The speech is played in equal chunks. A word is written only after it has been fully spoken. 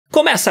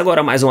Começa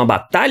agora mais uma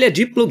batalha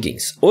de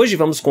plugins. Hoje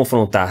vamos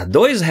confrontar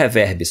 2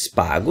 reverbs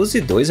pagos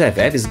e 2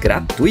 reverbs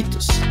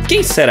gratuitos.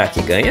 Quem será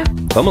que ganha?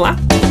 Vamos lá!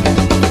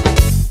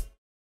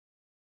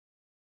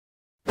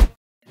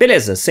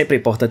 Beleza, sempre é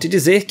importante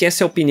dizer que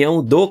essa é a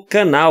opinião do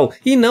canal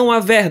e não a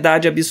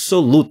verdade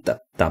absoluta,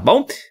 tá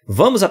bom?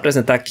 Vamos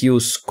apresentar aqui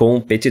os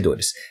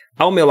competidores.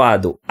 Ao meu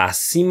lado,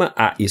 acima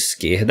à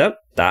esquerda,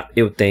 tá?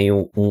 Eu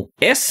tenho um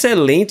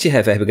excelente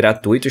reverb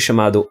gratuito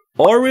chamado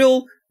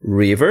Oril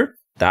Reaver.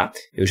 Tá?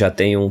 Eu já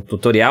tenho um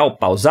tutorial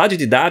pausado e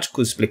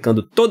didático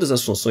explicando todas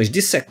as funções,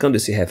 dissecando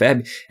esse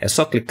reverb. É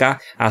só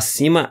clicar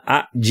acima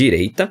à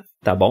direita,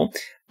 tá bom?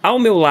 Ao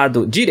meu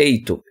lado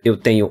direito, eu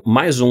tenho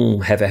mais um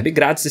reverb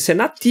grátis, esse é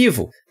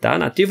nativo, tá?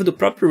 Nativo do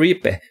próprio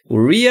Reaper,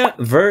 o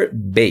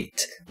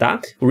Reaverbate, tá?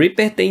 O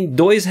Reaper tem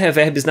 2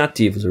 reverbs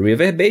nativos, o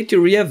Reaverbate e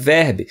o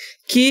Reaverb,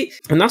 que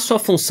na sua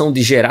função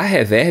de gerar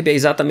reverb é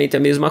exatamente a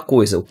mesma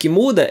coisa. O que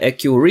muda é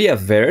que o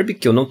Reaverb,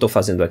 que eu não estou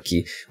fazendo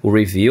aqui o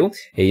review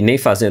e nem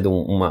fazendo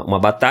uma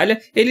batalha,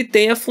 ele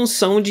tem a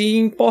função de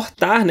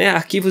importar, né,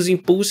 arquivos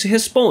impulse e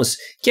response,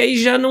 que aí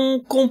já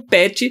não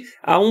compete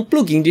a um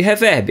plugin de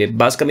reverb, é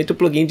basicamente o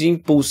plugin de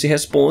impulse e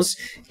response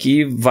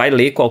que vai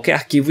ler qualquer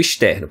arquivo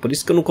externo, por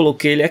isso que eu não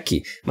coloquei ele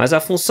aqui. Mas a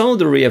função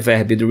do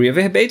Reaverb e do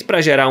Reaverbate para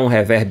gerar um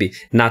reverb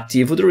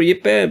nativo do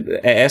Reaper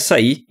é essa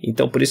aí,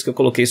 então por isso que eu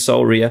coloquei só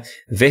o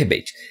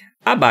Reaverbate.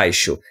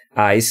 Abaixo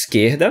à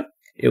esquerda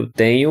eu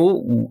tenho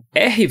o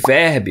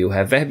Rverb, o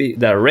reverb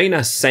da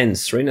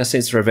Renaissance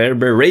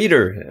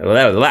Reverberator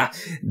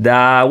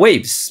da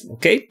Waves,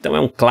 ok? Então é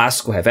um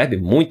clássico reverb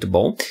muito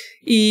bom.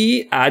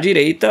 E à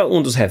direita,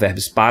 um dos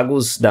reverbs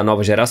pagos da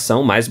nova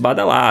geração mais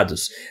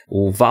badalados,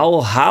 o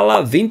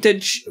Valhalla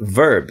Vintage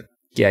Verb.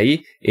 Que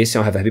aí, esse é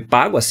um reverb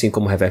pago, assim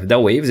como o reverb da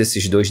Waves.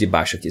 Esses 2 de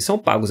baixo aqui são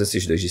pagos,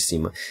 esses 2 de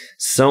cima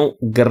são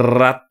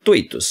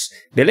gratuitos.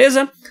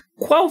 Beleza?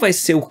 Qual vai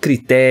ser o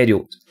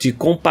critério de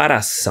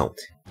comparação?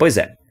 Pois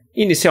é,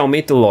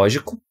 inicialmente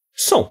lógico,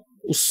 som.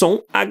 O som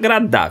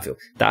agradável,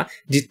 tá?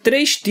 De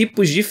 3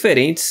 tipos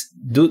diferentes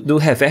do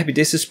reverb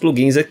desses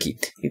plugins aqui.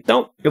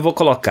 Então, eu vou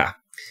colocar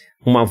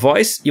uma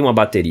voz e uma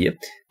bateria,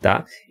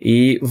 tá?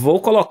 E vou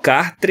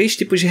colocar 3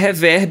 tipos de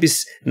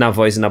reverbs na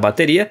voz e na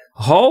bateria: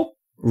 hall,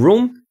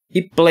 room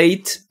e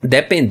plate,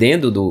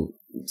 dependendo do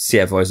se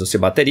é voz ou se é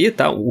bateria,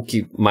 tá? O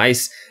que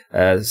mais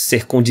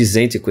ser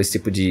condizente com esse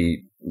tipo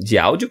de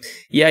áudio,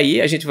 e aí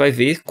a gente vai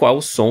ver qual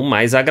o som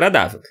mais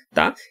agradável,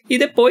 tá? E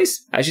depois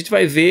a gente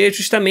vai ver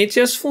justamente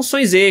as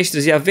funções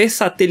extras e a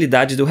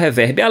versatilidade do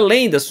reverb,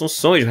 além das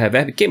funções do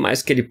reverb, que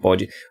mais que ele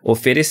pode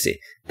oferecer,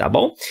 tá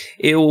bom?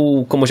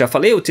 Eu, como já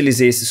falei, eu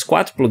utilizei esses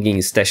 4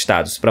 plugins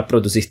testados para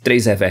produzir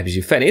 3 reverbs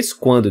diferentes,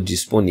 quando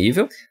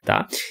disponível,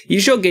 tá? E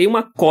joguei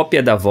uma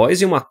cópia da voz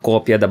e uma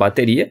cópia da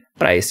bateria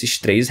para esses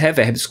 3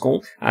 reverbs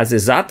com as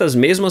exatas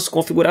mesmas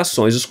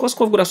configurações, com as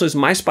configurações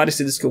mais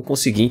parecidas que eu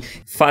consegui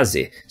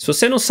fazer. Se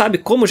você não sabe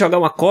como jogar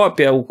uma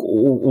cópia,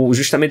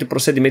 justamente o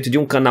procedimento de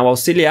um canal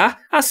auxiliar,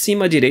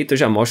 acima à direita eu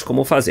já mostro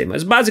como fazer.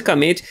 Mas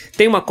basicamente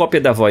tem uma cópia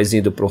da voz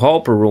indo para o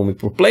hall, para o room e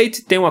para o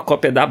plate, tem uma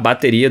cópia da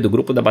bateria, do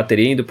grupo da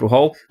bateria indo para o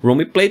hall,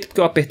 room e plate, porque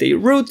eu apertei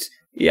root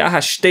e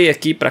arrastei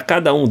aqui para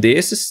cada um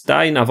desses,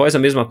 tá? E na voz a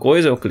mesma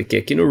coisa, eu cliquei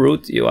aqui no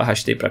root e eu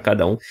arrastei para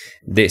cada um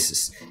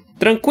desses.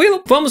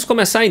 Tranquilo? Vamos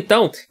começar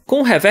então com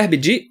o reverb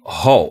de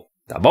hall,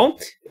 tá bom?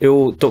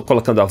 Eu tô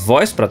colocando a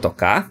voz para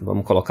tocar,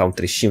 vamos colocar um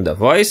trechinho da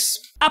voz.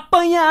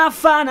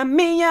 Apanhava na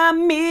minha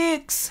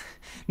mix,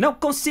 não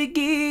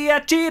conseguia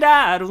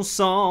tirar um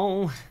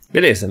som.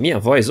 Beleza, minha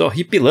voz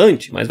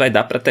horripilante, mas vai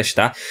dar para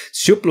testar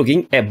se o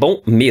plugin é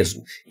bom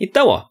mesmo.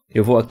 Então, ó,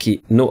 eu vou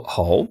aqui no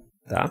hall,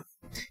 tá?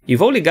 E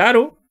vou ligar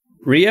o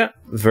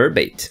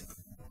Reaverbate.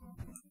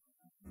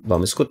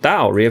 Vamos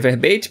escutar, o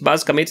Reaverbate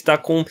basicamente está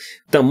com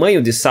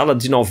tamanho de sala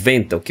de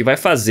 90, o que vai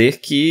fazer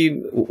que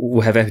o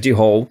reverb de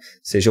hall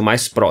seja o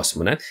mais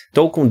próximo, né?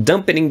 Estou com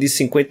dampening de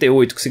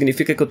 58, que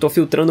significa que eu estou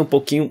filtrando um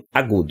pouquinho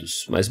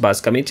agudos, mas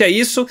basicamente é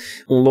isso.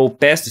 Um low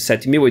pass de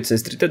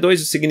 7.832,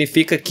 isso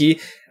significa que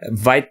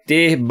vai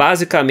ter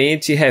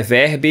basicamente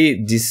reverb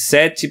de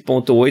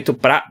 7.8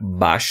 para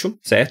baixo,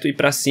 certo? E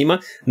para cima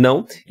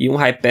não, e um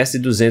high pass de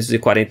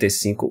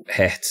 245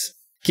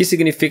 Hz. Que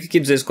significa que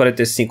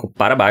 245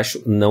 para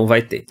baixo não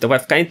vai ter. Então vai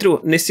ficar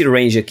nesse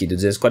range aqui, de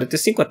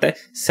 245 até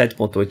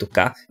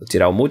 7.8K. Vou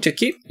tirar o mute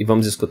aqui e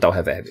vamos escutar o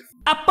reverb.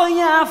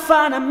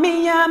 Apanhava na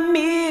minha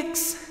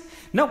mix,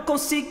 não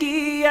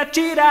conseguia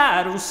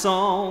tirar um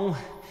som.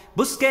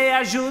 Busquei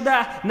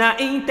ajuda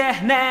na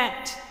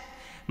internet,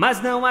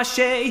 mas não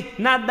achei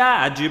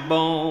nada de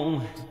bom.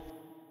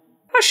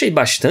 Achei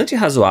bastante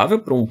razoável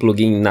para um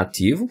plugin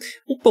nativo,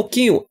 um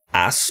pouquinho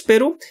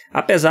áspero,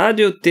 apesar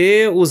de eu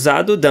ter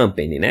usado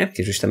dampening, né?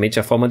 Que é justamente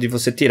a forma de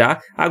você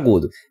tirar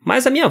agudo.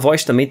 Mas a minha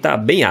voz também está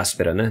bem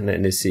áspera, né?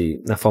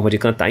 Na forma de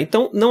cantar.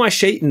 Então não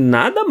achei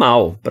nada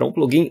mal. Para um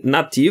plugin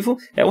nativo,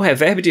 é um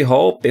reverb de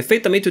hall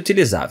perfeitamente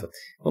utilizável.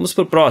 Vamos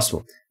para o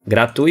próximo.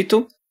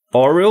 Gratuito,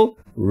 Oril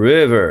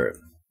Reaver.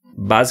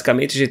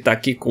 Basicamente, a gente está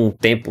aqui com um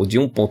tempo de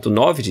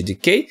 1.9 de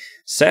decay,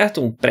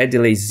 certo? Um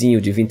pré-delayzinho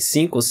de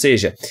 25, ou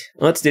seja,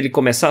 antes dele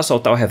começar a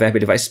soltar o reverb,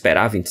 ele vai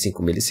esperar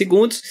 25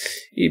 milissegundos.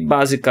 E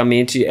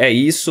basicamente é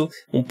isso,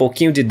 um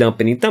pouquinho de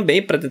dampening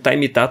também, para tentar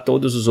imitar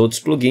todos os outros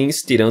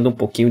plugins, tirando um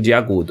pouquinho de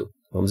agudo.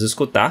 Vamos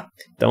escutar,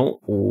 então,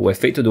 o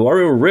efeito do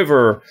Oril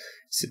River,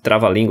 esse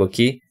trava-língua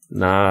aqui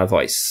na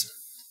voz.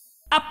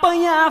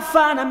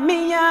 Apanhava na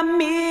minha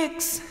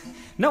mix,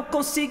 não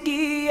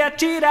conseguia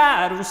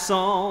tirar um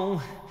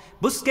som.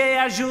 Busquei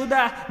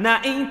ajuda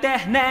na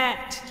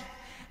internet,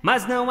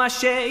 mas não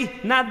achei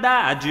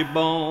nada de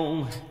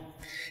bom.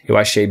 Eu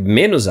achei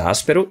menos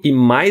áspero e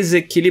mais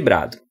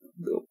equilibrado.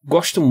 Eu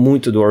gosto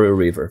muito do Oril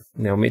River,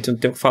 realmente não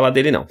tenho o que falar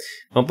dele não.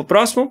 Vamos para o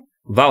próximo,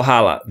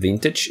 Valhalla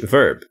Vintage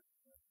Verb.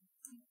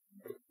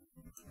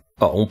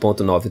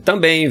 1.9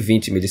 também,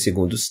 20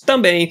 milissegundos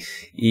também,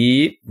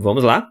 e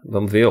vamos lá,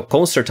 vamos ver o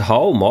Concert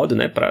Hall, o modo,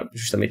 né, para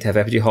justamente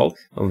reverb de hall,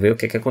 vamos ver o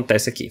que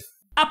acontece aqui.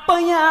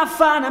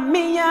 Apanhava na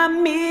minha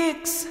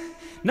mix,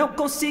 não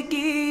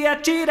conseguia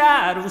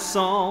tirar um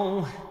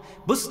som,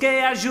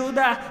 busquei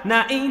ajuda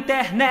na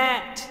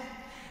internet,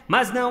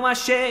 mas não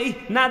achei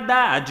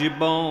nada de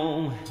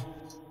bom.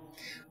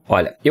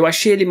 Olha, eu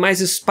achei ele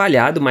mais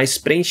espalhado, mais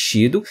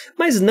preenchido,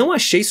 mas não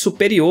achei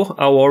superior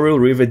ao Oril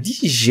River de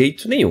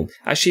jeito nenhum.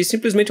 Achei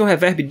simplesmente um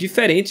reverb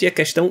diferente e é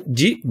questão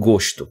de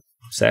gosto,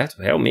 certo?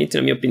 Realmente,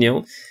 na minha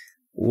opinião,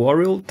 o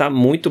Oril está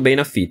muito bem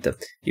na fita.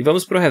 E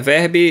vamos para o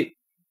reverb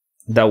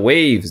da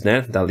Waves,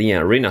 né? Da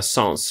linha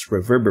Renaissance,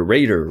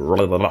 Reverberator,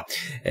 blá, blá, blá.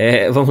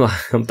 Vamos lá,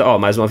 então,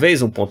 mais uma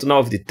vez,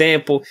 1.9 de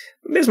tempo,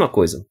 mesma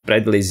coisa,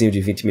 pré-delayzinho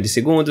de 20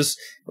 milissegundos,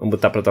 vamos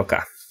botar para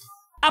tocar.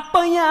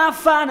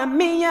 Apanhava na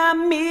minha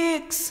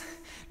mix,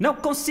 não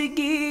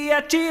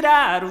conseguia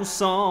tirar um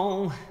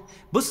som.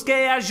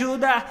 Busquei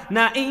ajuda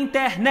na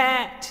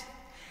internet,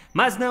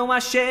 mas não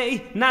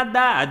achei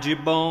nada de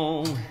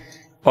bom.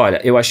 Olha,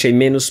 eu achei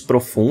menos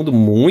profundo,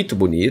 muito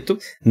bonito.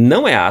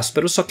 Não é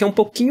áspero, só que é um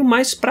pouquinho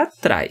mais para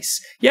trás.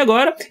 E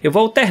agora eu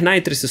vou alternar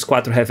entre esses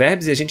 4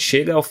 reverbs e a gente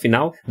chega ao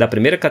final da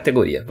primeira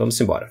categoria. Vamos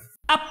embora.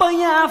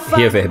 Apanhava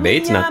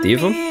Reaverbate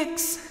nativo.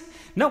 Mix,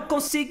 não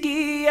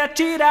conseguia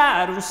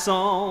tirar um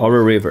som.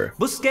 Oril River.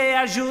 Busquei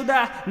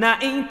ajuda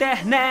na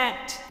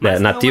internet, mas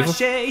nativo. não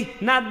achei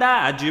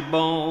nada de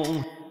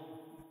bom.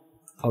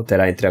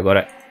 Alterar entre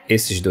agora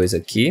esses dois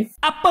aqui.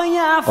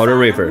 Apanhava Oril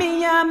River.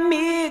 minha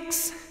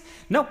mix,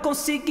 não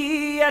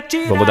conseguia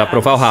tirar. Vou mudar pro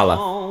Valhalla.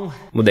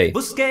 Mudei.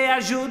 Busquei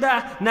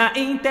ajuda na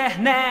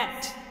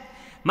internet,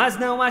 mas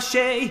não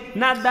achei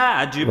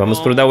nada de Vamos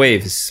bom. pro da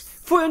Waves.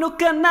 Fui no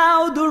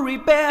canal do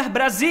Reaper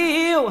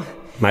Brasil,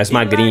 Mais e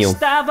magrinho. lá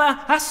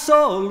estava a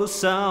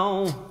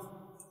solução.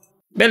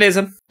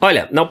 Beleza.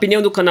 Olha, na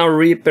opinião do canal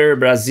Reaper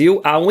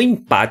Brasil, há um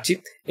empate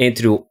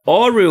entre o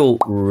Oril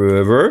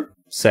River,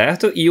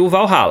 certo? E o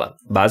Valhalla.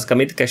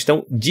 Basicamente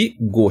questão de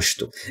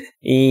gosto.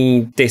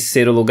 Em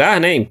terceiro lugar,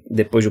 né?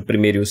 Depois do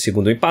primeiro e o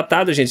segundo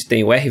empatado, a gente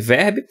tem o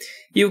Rverb.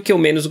 E o que eu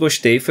menos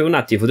gostei foi o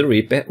nativo do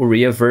Reaper, o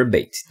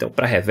Reaverbate. Então,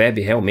 para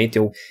reverb, realmente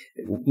eu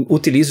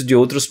utilizo de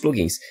outros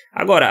plugins.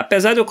 Agora,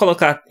 apesar de eu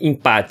colocar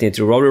empate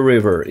entre o Oril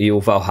River e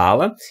o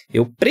Valhalla,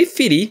 eu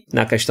preferi,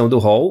 na questão do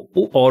hall,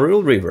 o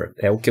Oril River.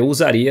 É o que eu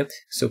usaria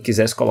se eu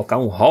quisesse colocar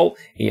um hall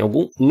em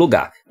algum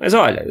lugar. Mas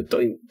olha, eu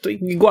estou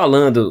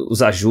igualando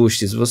os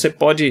ajustes. Você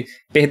pode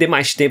perder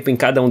mais tempo em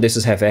cada um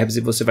desses reverbs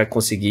e você vai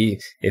conseguir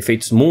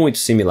efeitos muito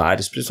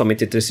similares,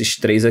 principalmente entre esses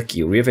 3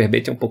 aqui. O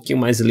Reaverbate é um pouquinho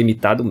mais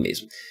limitado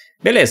mesmo.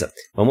 Beleza,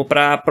 vamos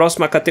para a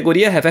próxima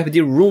categoria, reverb de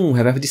room,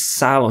 reverb de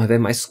sala, um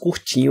reverb mais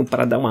curtinho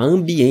para dar uma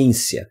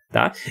ambiência,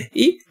 tá?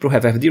 E para o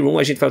reverb de room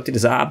a gente vai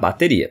utilizar a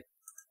bateria,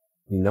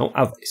 e não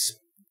a voz.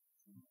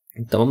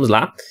 Então vamos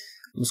lá,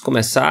 vamos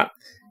começar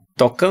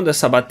tocando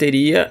essa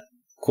bateria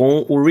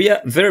com o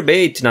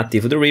Reaverbate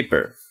nativo do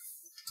Reaper.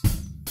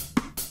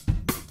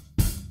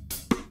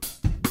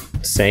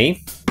 100,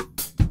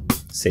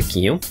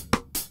 sequinho,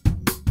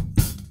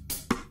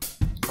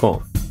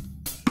 com...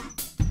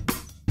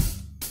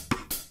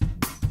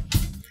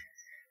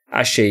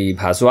 Achei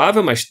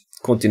razoável, mas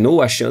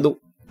continuo achando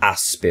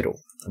áspero,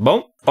 tá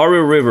bom?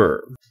 Oril River.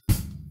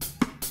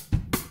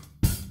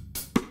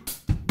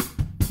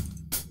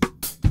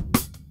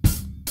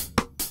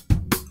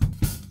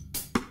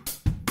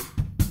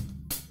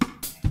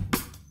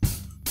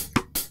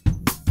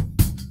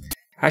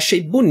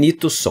 Achei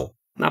bonito o som.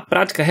 Na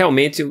prática,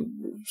 realmente, eu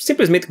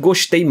simplesmente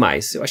gostei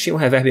mais. Eu achei um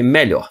reverb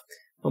melhor.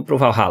 Vamos para o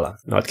Valhalla.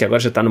 Nota que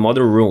agora já está no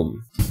modo Room.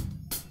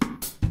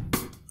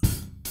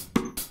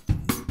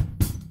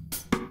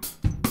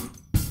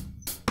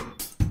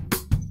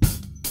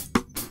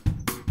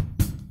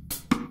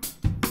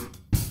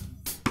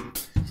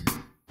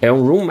 É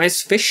um room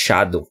mais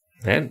fechado,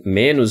 né?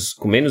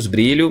 Com menos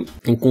brilho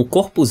e com um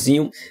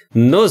corpozinho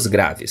nos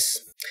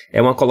graves.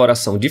 É uma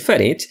coloração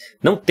diferente,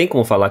 não tem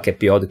como falar que é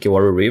pior do que o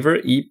Oril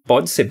River e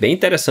pode ser bem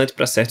interessante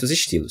para certos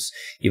estilos.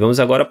 E vamos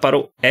agora para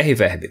o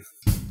Rverb.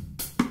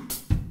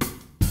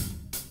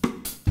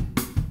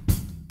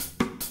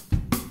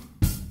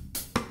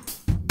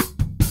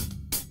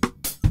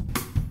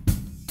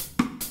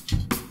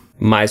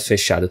 mais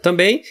fechado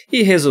também.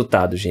 E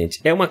resultado, gente,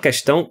 é uma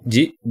questão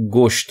de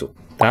gosto,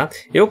 tá?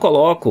 Eu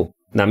coloco,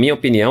 na minha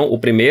opinião, o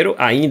primeiro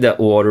ainda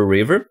o Oril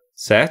Reverb,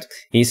 certo?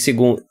 Em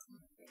segundo,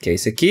 que é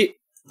esse aqui.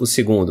 O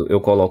segundo,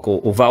 eu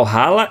coloco o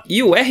Valhalla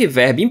e o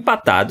Rverb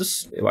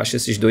empatados. Eu acho que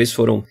esses dois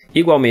foram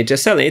igualmente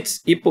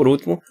excelentes. E por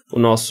último, o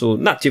nosso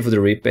nativo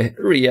do Reaper,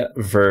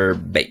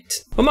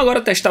 Reaverbate. Vamos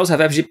agora testar os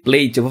reverbs de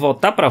plate. Eu vou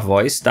voltar para a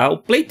voz, tá?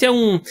 O plate é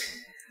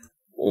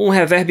um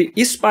reverb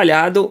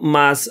espalhado,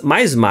 mas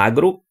mais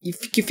magro e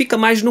que fica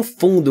mais no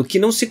fundo, que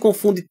não se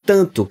confunde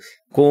tanto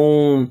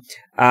com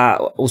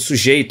o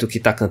sujeito que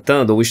está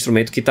cantando ou o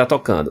instrumento que está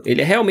tocando.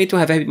 Ele é realmente um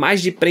reverb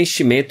mais de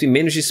preenchimento e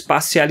menos de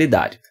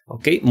espacialidade,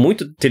 ok?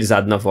 Muito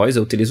utilizado na voz,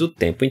 eu utilizo o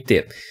tempo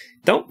inteiro.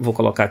 Então, vou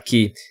colocar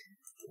aqui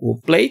o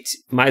plate,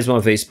 mais uma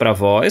vez para a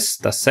voz,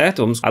 tá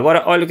certo?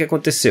 Agora, olha o que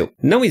aconteceu.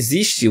 Não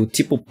existe o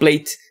tipo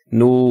plate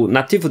no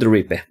nativo do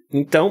Reaper.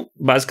 Então,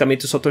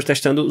 basicamente, eu só estou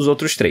testando os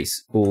outros três.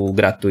 O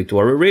gratuito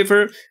Oril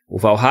Reverb, o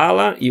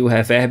Valhalla e o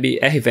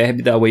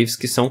Rverb da Waves,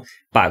 que são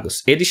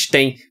pagos. Eles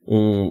têm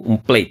um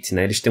plate,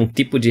 né? Eles têm um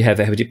tipo de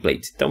reverb de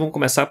plate. Então, vamos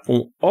começar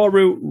com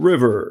Oril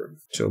Reverb.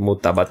 Deixa eu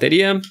mutar a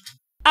bateria.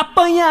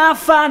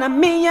 Apanhava na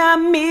minha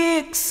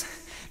mix,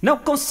 não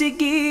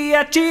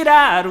conseguia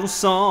tirar um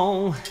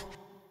som.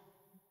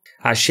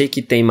 Achei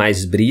que tem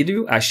mais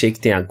brilho, achei que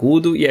tem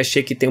agudo e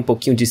achei que tem um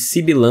pouquinho de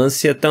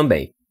sibilância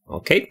também.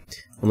 Ok?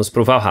 Vamos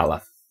pro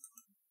Valhalla.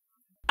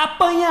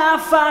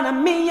 Apanhava na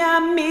minha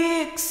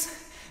mix,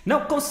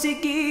 não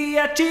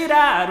conseguia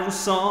tirar um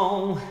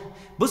som.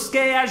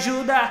 Busquei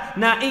ajuda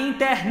na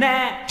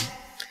internet.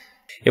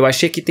 Eu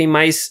achei que tem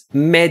mais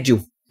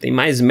médio. Tem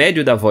mais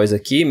médio da voz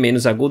aqui,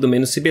 menos agudo,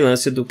 menos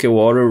sibilância do que o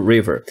Oril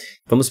Reverb.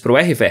 Vamos pro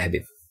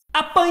Rverb.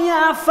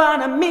 Apanhava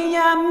na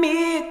minha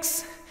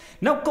mix,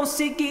 não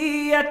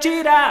conseguia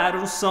tirar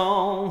um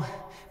som.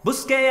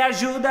 Busquei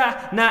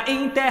ajuda na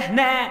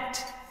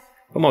internet.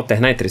 Vamos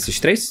alternar entre esses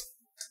três?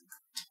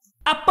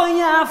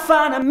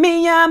 Apanhava na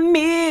minha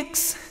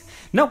mix,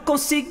 não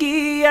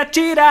conseguia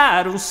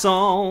tirar um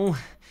som.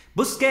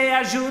 Busquei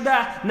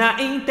ajuda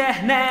na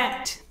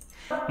internet,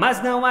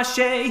 mas não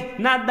achei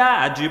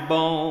nada de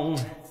bom.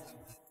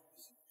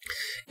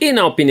 E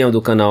na opinião do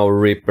canal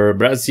Reaper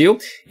Brasil,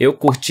 eu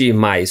curti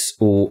mais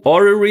o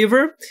Oril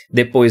Reverb,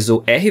 depois o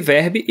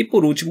Rverb e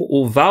por último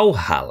o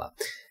Valhalla.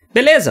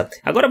 Beleza?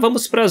 Agora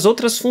vamos para as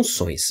outras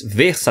funções.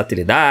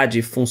 Versatilidade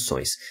e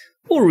funções.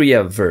 O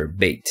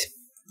Reaverbate.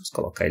 Vamos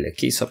colocar ele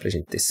aqui só para a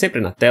gente ter sempre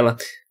na tela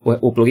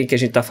o plugin que a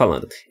gente está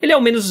falando. Ele é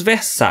o menos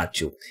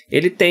versátil.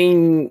 Ele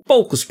tem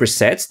poucos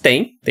presets,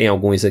 tem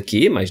alguns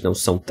aqui, mas não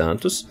são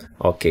tantos,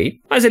 ok?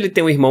 Mas ele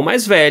tem um irmão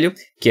mais velho,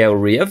 que é o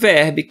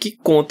Reaverb, que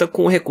conta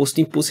com o recurso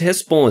de Impulse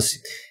Response.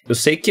 Eu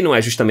sei que não é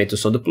justamente o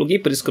som do plugin,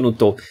 por isso que eu não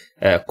estou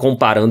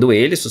comparando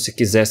ele. Se você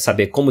quiser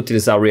saber como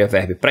utilizar o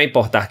Reaverb para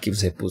importar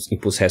arquivos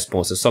Impulse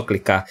Response, é só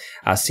clicar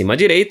acima à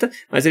direita,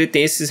 mas ele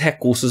tem esses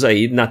recursos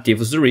aí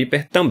nativos do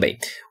Reaper também.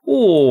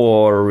 O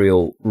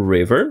Oril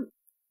Reverb,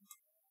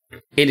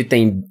 ele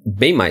tem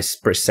bem mais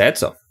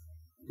presets, ó.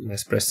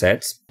 Mais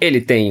presets. Ele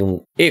tem um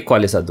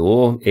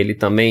equalizador, ele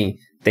também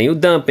tem o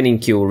dampening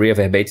que o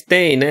Reaverbate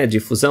tem, né?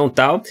 Difusão e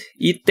tal.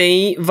 E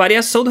tem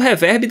variação do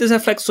reverb e das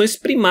reflexões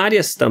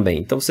primárias também.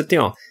 Então você tem,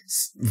 ó,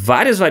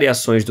 várias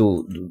variações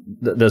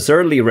das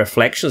early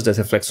reflections, das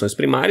reflexões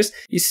primárias,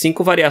 e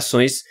 5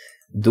 variações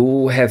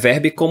do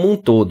reverb como um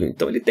todo.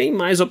 Então ele tem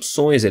mais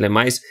opções, ele é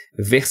mais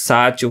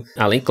versátil,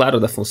 além, claro,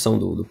 da função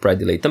do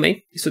pre-delay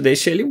também. Isso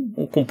deixa ele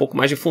com um pouco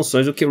mais de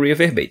funções do que o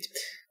Reaverbate.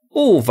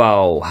 O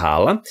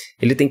Valhalla,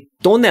 ele tem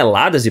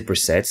toneladas de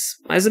presets,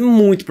 mas é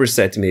muito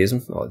preset mesmo,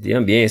 ó, de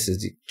ambiências,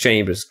 de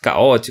chambers,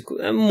 caótico,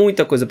 é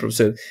muita coisa para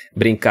você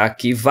brincar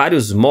aqui,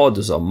 vários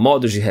modos, ó,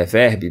 modos de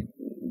reverb,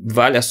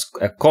 várias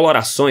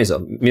colorações, ó,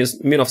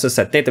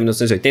 1970,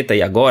 1980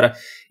 e agora,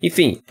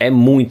 enfim, é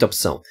muita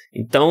opção.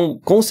 Então,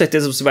 com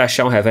certeza você vai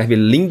achar um reverb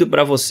lindo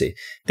para você.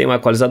 Tem um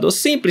equalizador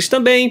simples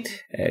também,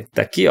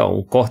 tá aqui, ó,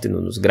 um corte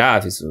nos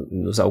graves,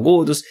 nos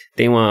agudos,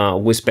 tem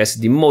alguma espécie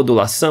de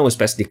modulação, uma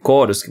espécie de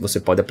coros que você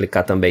pode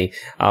aplicar também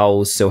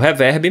ao seu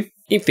reverb.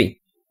 Enfim,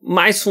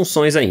 mais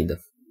funções ainda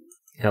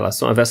em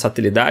relação à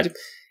versatilidade.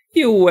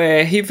 E o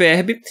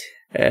Rverb,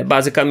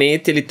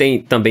 basicamente, ele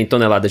tem também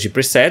toneladas de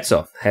presets,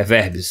 ó,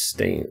 reverbs,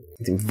 tem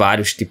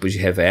vários tipos de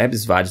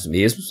reverbs, vários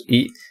mesmos,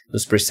 e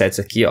nos presets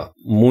aqui, ó,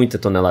 muita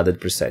tonelada de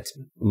presets,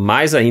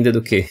 mais ainda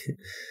do que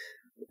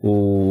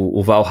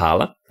o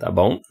Valhalla, tá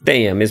bom?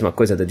 Tem a mesma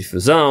coisa da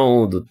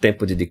difusão, do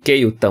tempo de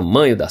decay, o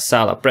tamanho da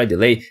sala,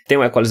 pré-delay, tem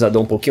um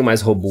equalizador um pouquinho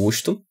mais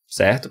robusto,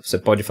 certo? Você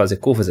pode fazer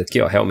curvas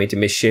aqui, ó, realmente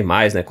mexer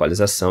mais na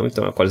equalização,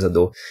 então é um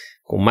equalizador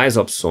com mais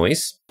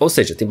opções, ou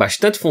seja, tem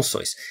bastante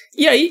funções.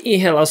 E aí, em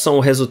relação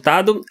ao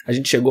resultado, a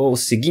gente chegou ao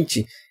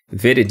seguinte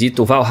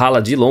veredito: o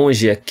Valhalla de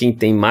longe é quem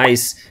tem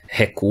mais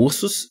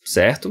recursos,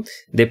 certo?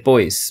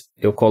 Depois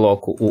eu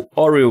coloco o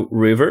Oril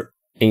Reverb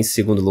em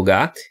segundo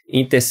lugar,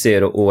 em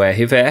terceiro o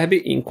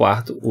Rverb e em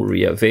quarto o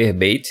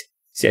Reaverbate,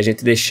 se a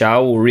gente deixar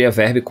o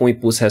Reaverb com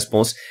Impulse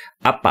Response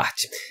à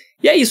parte.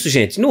 E é isso,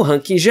 gente. No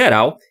ranking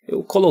geral,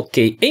 eu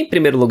coloquei em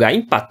primeiro lugar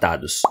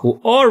empatados o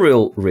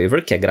Oril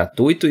River, que é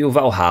gratuito, e o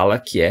Valhalla,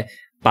 que é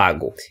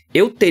pago.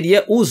 Eu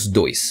teria os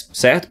dois,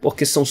 certo?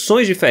 Porque são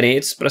sons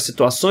diferentes para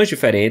situações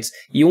diferentes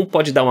e um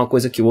pode dar uma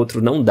coisa que o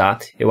outro não dá.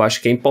 Eu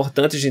acho que é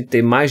importante a gente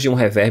ter mais de um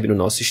reverb no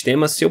nosso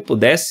sistema. Se eu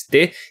pudesse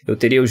ter, eu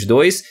teria os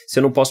dois. Se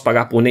eu não posso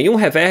pagar por nenhum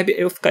reverb,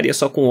 eu ficaria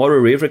só com o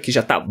Oril River, que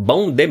já tá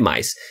bom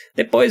demais.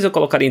 Depois eu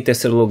colocaria em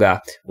terceiro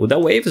lugar o da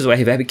Waves, o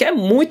Rverb, que é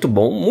muito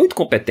bom, muito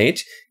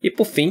competente. E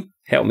por fim,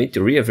 realmente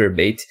o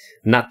Reaverbate,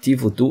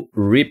 nativo do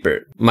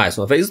Reaper. Mais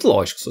uma vez,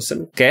 lógico, se você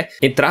não quer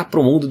entrar para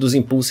o mundo dos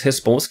impulse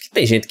response, que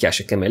tem gente que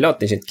acha que é melhor,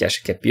 tem gente que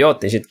acha que é pior,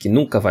 tem gente que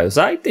nunca vai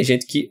usar e tem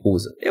gente que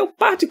usa. Eu,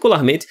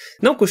 particularmente,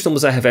 não costumo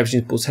usar reverbs de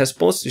impulse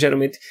response,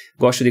 geralmente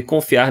gosto de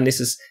confiar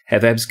nesses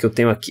reverbs que eu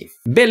tenho aqui.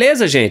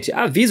 Beleza, gente?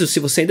 Aviso, se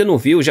você ainda não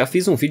viu, já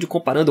fiz um vídeo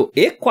comparando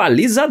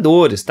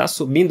equalizadores, tá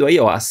subindo aí,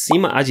 ó,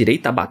 acima à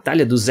direita, a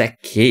batalha dos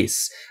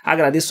EQs.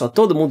 Agradeço a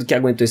todo mundo que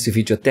aguentou esse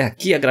vídeo até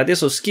aqui,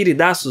 agradeço aos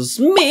queridaços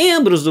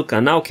membros do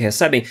canal que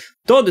recebem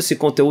todo esse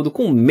conteúdo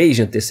com um mês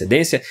de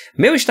antecedência.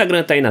 Meu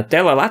Instagram tá aí na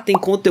tela, lá tem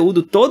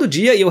conteúdo todo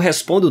dia e eu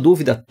respondo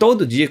dúvida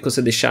todo dia que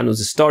você deixar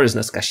nos stories,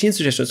 nas caixinhas de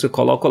sugestões que eu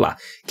coloco lá.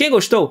 Quem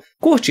gostou,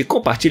 curte e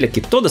compartilha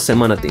que toda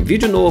semana tem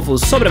vídeo novo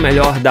sobre a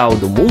melhor DAO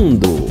do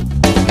mundo.